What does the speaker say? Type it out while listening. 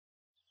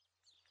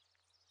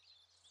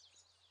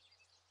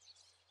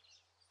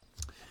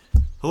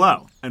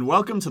Hello, and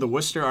welcome to the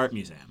Worcester Art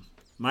Museum.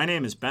 My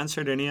name is Ben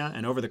Sardinia,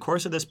 and over the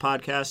course of this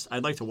podcast,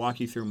 I'd like to walk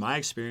you through my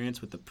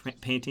experience with the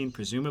painting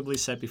presumably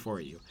set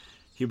before you,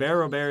 Hubert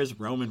Robert's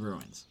Roman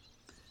Ruins.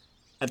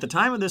 At the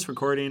time of this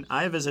recording,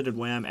 I have visited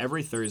WAM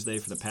every Thursday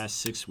for the past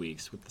 6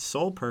 weeks with the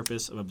sole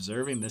purpose of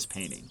observing this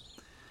painting.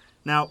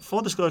 Now, full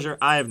disclosure,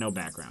 I have no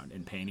background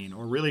in painting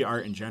or really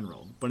art in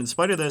general, but in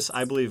spite of this,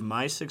 I believe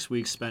my 6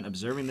 weeks spent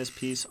observing this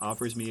piece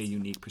offers me a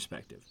unique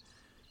perspective.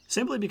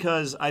 Simply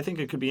because I think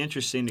it could be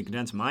interesting to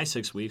condense my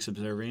 6 weeks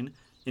observing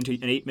into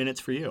 8 minutes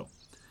for you.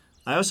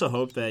 I also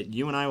hope that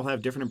you and I will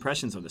have different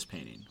impressions of this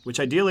painting, which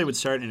ideally would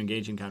start an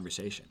engaging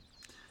conversation.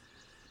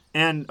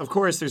 And, of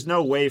course, there's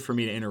no way for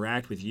me to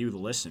interact with you, the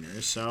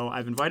listeners, so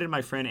I've invited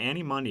my friend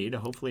Annie Mundy to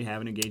hopefully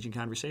have an engaging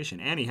conversation.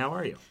 Annie, how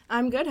are you?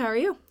 I'm good. How are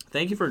you?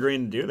 Thank you for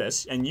agreeing to do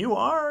this. And you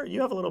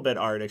have a little bit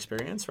art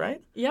experience,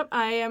 right? Yep,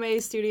 I am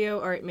a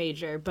studio art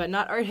major, but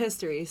not art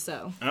history,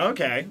 so.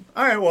 Okay.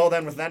 All right, well,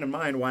 then with that in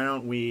mind, why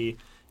don't we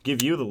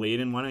give you the lead,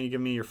 and why don't you give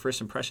me your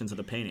first impressions of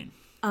the painting?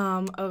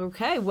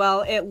 Okay.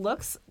 Well, it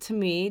looks to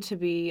me to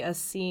be a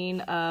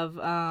scene of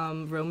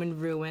Roman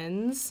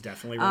ruins.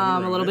 Definitely Roman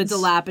ruins. A little bit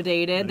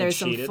dilapidated. There's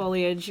some cheated.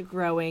 foliage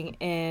growing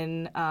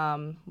in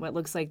what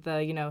looks like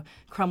the,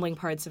 crumbling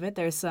parts of it.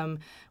 There's some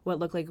what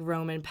look like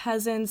Roman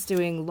peasants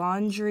doing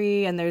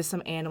laundry, and there's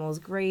some animals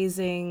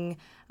grazing,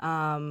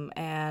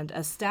 and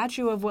a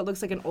statue of what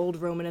looks like an old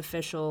Roman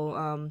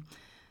official.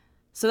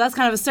 So that's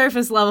kind of a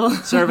surface level.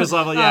 Surface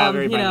level, yeah,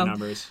 very by the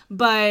numbers.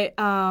 But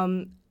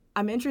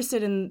I'm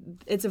interested in,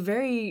 it's a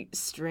very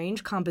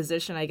strange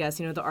composition, I guess.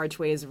 The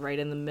archway is right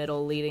in the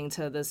middle, leading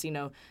to this, kind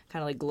of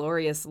like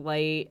glorious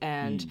light,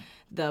 and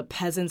the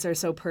peasants are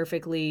so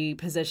perfectly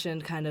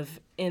positioned kind of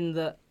in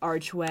the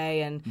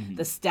archway, and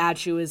the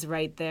statue is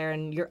right there,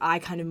 and your eye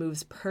kind of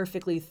moves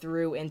perfectly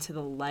through into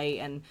the light.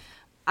 And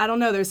I don't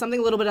know, there's something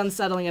a little bit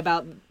unsettling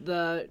about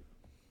the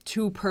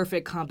too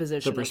perfect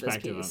composition The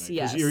perspective of this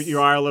piece. of it. Yes.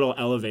 You are a little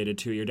elevated,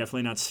 too. You're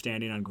definitely not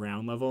standing on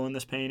ground level in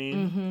this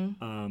painting.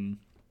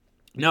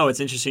 No, it's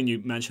interesting you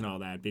mention all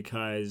that,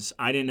 because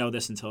I didn't know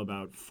this until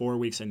about 4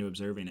 weeks into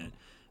observing it.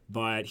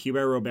 But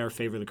Hubert Robert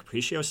favored the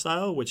Capriccio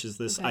style, which is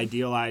this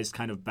idealized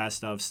kind of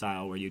best-of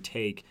style where you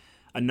take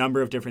a number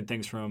of different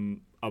things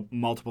from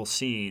multiple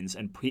scenes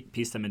and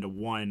piece them into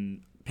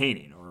one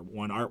painting or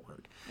one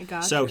artwork.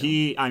 So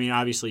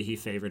obviously he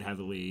favored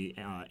heavily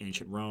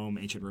ancient Rome,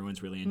 ancient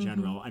ruins really in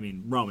general. I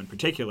mean, Rome in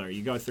particular.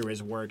 You go through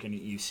his work and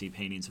you see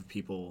paintings of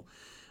people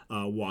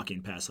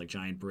walking past like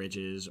giant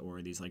bridges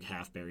or these like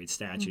half-buried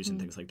statues and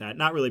things like that,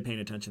 not really paying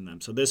attention to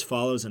them. So this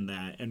follows in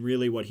that, and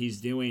really what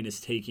he's doing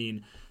is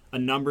taking a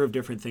number of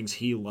different things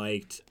he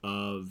liked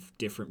of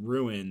different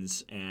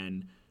ruins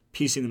and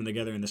piecing them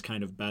together in this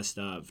kind of best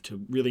of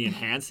to really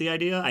enhance the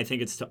idea. I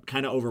think it's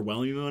kind of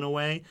overwhelming you in a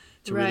way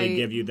to really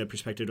give you the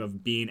perspective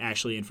of being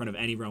actually in front of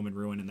any Roman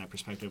ruin, and that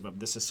perspective of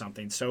this is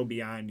something so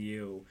beyond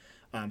you,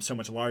 so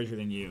much larger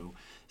than you,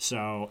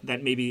 so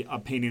that maybe a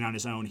painting on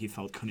his own he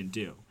felt couldn't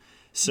do.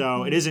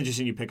 So it is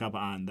interesting you pick up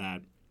on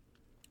that,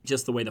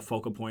 just the way the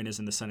focal point is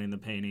in the setting of the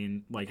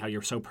painting, like how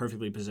you're so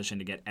perfectly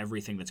positioned to get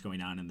everything that's going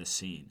on in this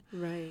scene.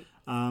 Right.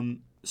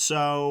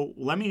 So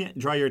let me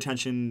draw your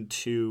attention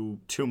to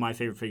two of my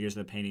favorite figures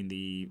of the painting,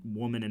 the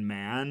woman and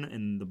man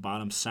in the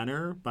bottom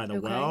center by the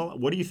well.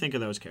 What do you think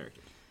of those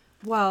characters?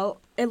 Well,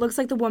 it looks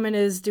like the woman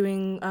is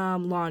doing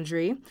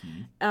laundry.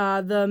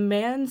 The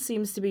man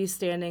seems to be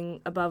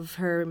standing above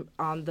her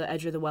on the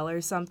edge of the well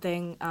or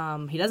something.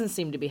 He doesn't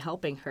seem to be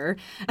helping her.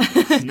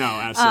 No,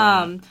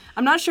 absolutely.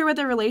 I'm not sure what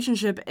their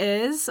relationship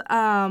is.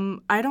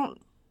 I don't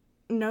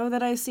know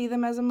that I see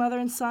them as a mother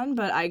and son,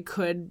 but I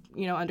could,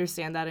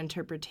 understand that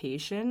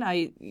interpretation.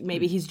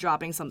 Maybe he's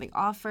dropping something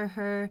off for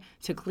her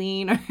to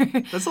clean. Or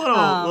That's a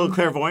little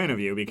clairvoyant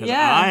of you, because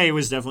I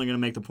was definitely going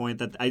to make the point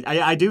that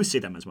I do see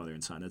them as mother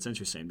and son. That's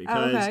interesting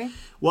because,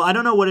 well, I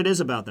don't know what it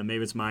is about them.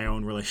 Maybe it's my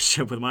own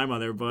relationship with my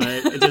mother, but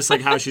it's just like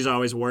how she's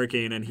always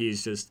working and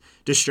he's just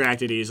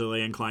distracted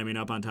easily and climbing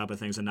up on top of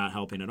things and not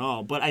helping at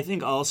all. But I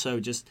think also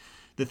just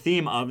the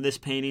theme of this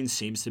painting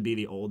seems to be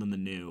the old and the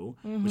new,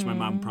 which my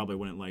mom probably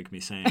wouldn't like me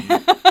saying,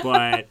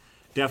 but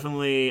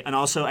definitely. And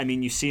also, I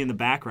mean, you see in the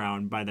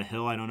background by the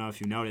hill, I don't know if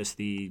you noticed,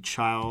 the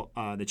child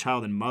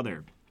and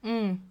mother.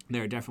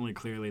 They're definitely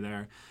clearly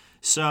there.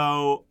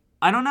 So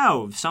I don't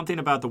know, something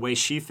about the way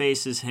she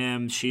faces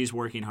him. She's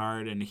working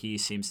hard, and he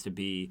seems to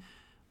be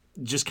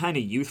just kind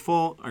of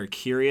youthful or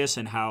curious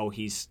in how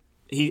he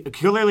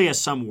clearly has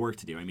some work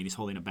to do. I mean, he's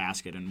holding a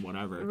basket and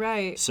whatever.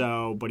 Right.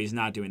 So, but he's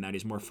not doing that.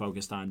 He's more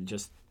focused on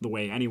just the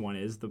way anyone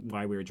is,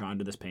 why we were drawn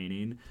to this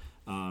painting,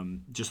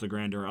 just the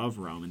grandeur of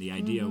Rome and the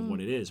idea of what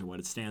it is or what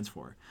it stands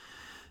for.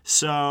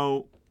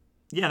 So,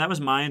 yeah, that was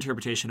my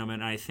interpretation of it,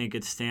 and I think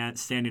it's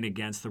standing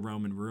against the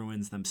Roman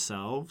ruins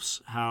themselves.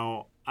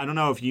 How, I don't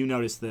know if you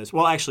noticed this.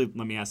 Well, actually,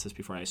 let me ask this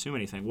before I assume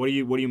anything. What do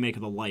you make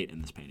of the light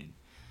in this painting?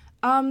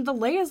 The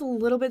light is a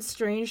little bit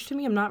strange to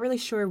me. I'm not really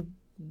sure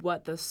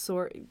what the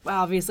source.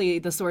 Obviously,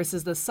 the source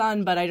is the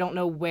sun, but I don't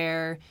know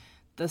where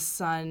the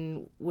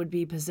sun would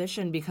be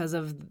positioned because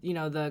of, you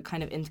know, the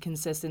kind of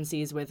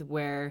inconsistencies with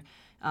where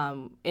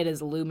it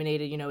is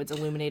illuminated. You know, it's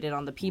illuminated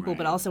on the people,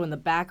 but also in the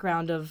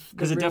background of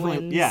the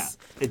ruins.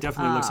 It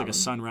definitely looks like a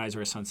sunrise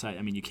or a sunset.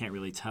 I mean, you can't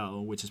really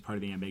tell, which is part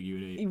of the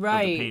ambiguity of the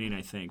painting,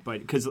 I think.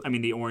 But because, I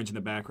mean, the orange in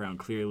the background,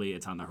 clearly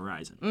it's on the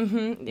horizon.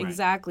 Mm-hmm,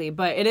 exactly.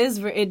 But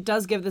it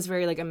does give this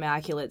very, like,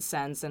 immaculate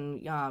sense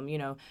and, you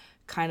know,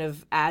 kind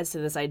of adds to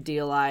this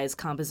idealized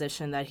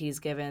composition that he's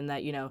given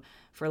that, you know,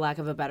 for lack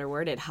of a better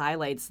word, it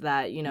highlights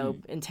that, you know,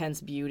 intense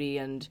beauty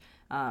and,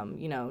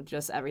 you know,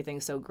 just everything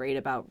so great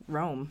about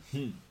Rome.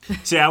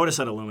 See, I would have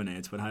said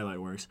illuminates, but highlight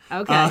works.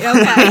 Okay.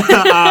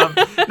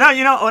 No,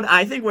 you know,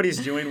 I think what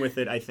he's doing with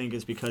it, I think,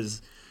 is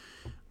because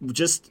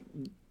just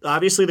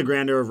obviously the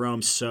grandeur of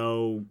Rome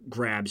so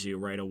grabs you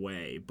right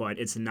away, but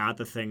it's not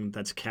the thing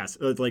that's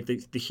cast. Like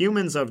the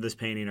humans of this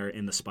painting are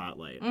in the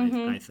spotlight,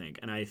 I think.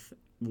 And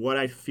what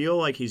I feel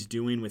like he's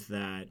doing with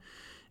that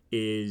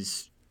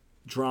is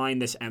drawing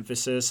this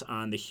emphasis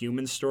on the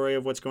human story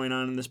of what's going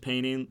on in this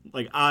painting.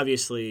 Like,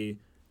 obviously,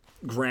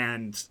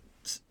 grand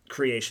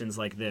creations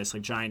like this,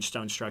 like giant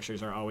stone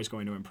structures, are always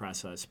going to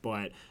impress us,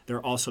 but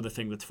they're also the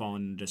thing that's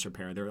fallen into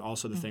disrepair. They're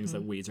also the things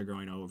that weeds are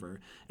growing over,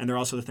 and they're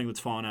also the thing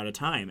that's fallen out of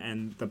time.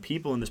 And the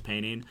people in this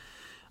painting,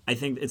 I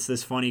think it's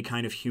this funny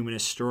kind of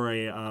humanist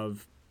story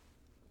of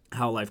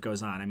how life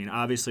goes on. I mean,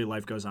 obviously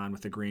life goes on with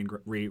the green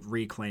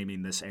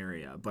reclaiming this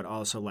area, but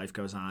also life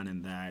goes on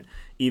in that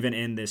even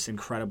in this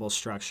incredible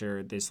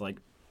structure, this like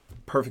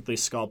perfectly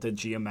sculpted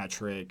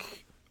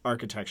geometric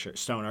architecture,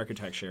 stone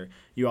architecture,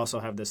 you also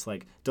have this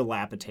like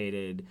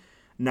dilapidated,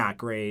 not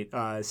great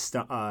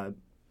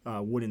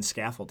wooden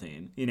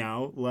scaffolding, you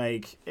know?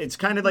 Like, it's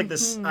kind of like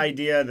this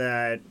idea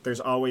that there's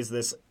always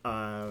this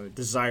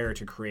desire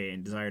to create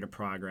and desire to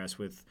progress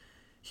with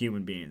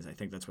human beings. I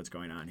think that's what's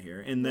going on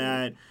here. And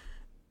that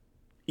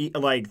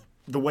like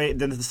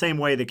the same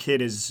way the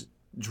kid is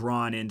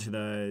drawn into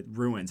the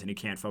ruins and he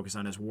can't focus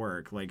on his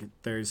work, like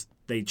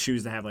they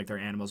choose to have like their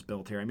animals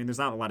built here. I mean, there's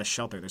not a lot of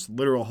shelter, there's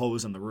literal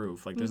holes in the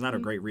roof, like there's not a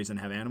great reason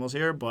to have animals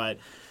here, but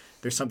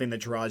there's something that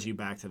draws you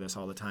back to this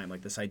all the time,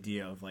 like this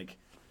idea of like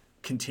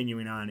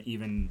continuing on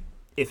even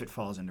if it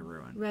falls into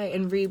ruin. Right.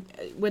 And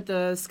with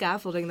the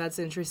scaffolding, that's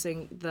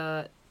interesting.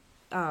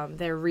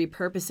 They're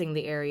repurposing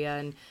the area,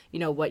 and, you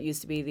know, what used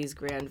to be these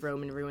grand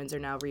Roman ruins are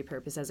now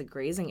repurposed as a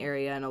grazing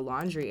area and a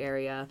laundry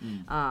area.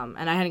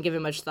 And I hadn't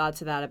given much thought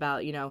to that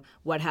about, you know,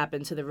 what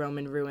happened to the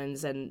Roman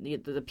ruins and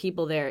the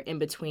people there in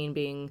between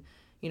being,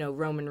 you know,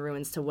 Roman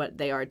ruins to what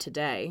they are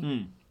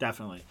today.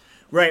 Definitely.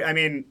 Right. I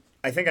mean,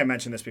 I think I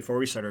mentioned this before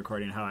we started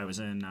recording, how I was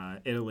in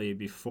Italy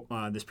before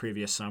this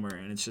previous summer.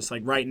 And it's just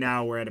like right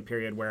now we're at a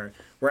period where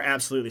we're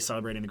absolutely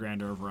celebrating the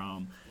grandeur of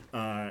Rome.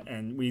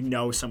 And we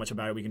know so much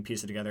about it, we can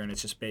piece it together, and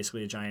it's just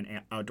basically a giant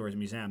outdoors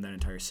museum, that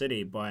entire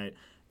city. But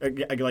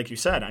like you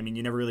said, I mean,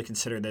 you never really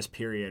consider this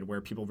period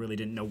where people really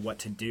didn't know what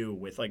to do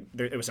with, like,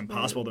 it was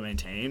impossible to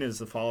maintain as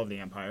the fall of the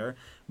empire.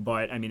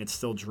 But, I mean, it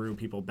still drew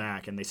people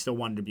back, and they still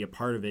wanted to be a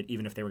part of it,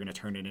 even if they were going to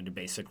turn it into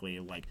basically,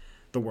 like,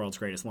 the world's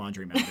greatest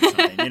laundromat or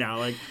something, you know?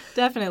 Like,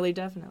 Definitely.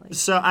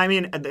 So, I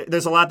mean,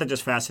 there's a lot that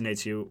just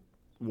fascinates you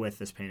with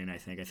this painting, I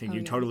think.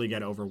 You totally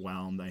get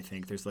overwhelmed. I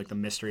think there's like the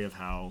mystery of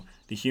how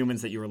the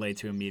humans that you relate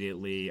to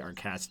immediately are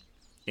cast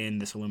in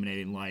this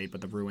illuminating light,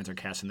 but the ruins are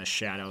cast in this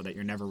shadow that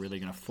you're never really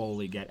going to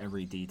fully get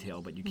every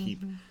detail, but you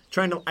keep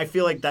trying to. I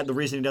feel like that the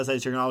reason he does that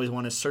is you're going to always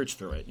want to search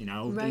through it, you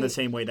know, in the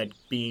same way that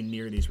being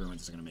near these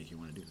ruins is going to make you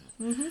want to do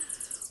that.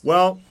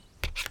 Well,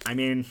 I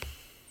mean,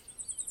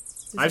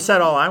 I've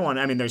said all I want.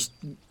 I mean,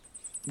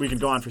 we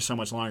could go on for so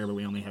much longer, but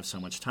we only have so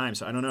much time.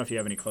 So I don't know if you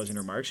have any closing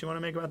remarks you want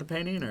to make about the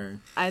painting, or.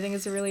 I think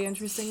it's a really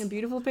interesting and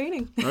beautiful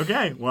painting.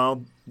 Okay,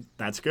 well,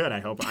 that's good. I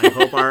hope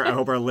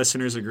our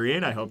listeners agree,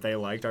 and I hope they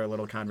liked our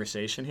little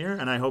conversation here,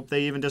 and I hope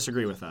they even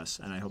disagree with us,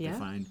 and I hope they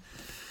find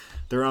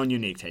their own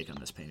unique take on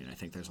this painting. I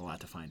think there's a lot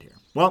to find here.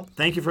 Well,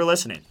 thank you for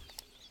listening.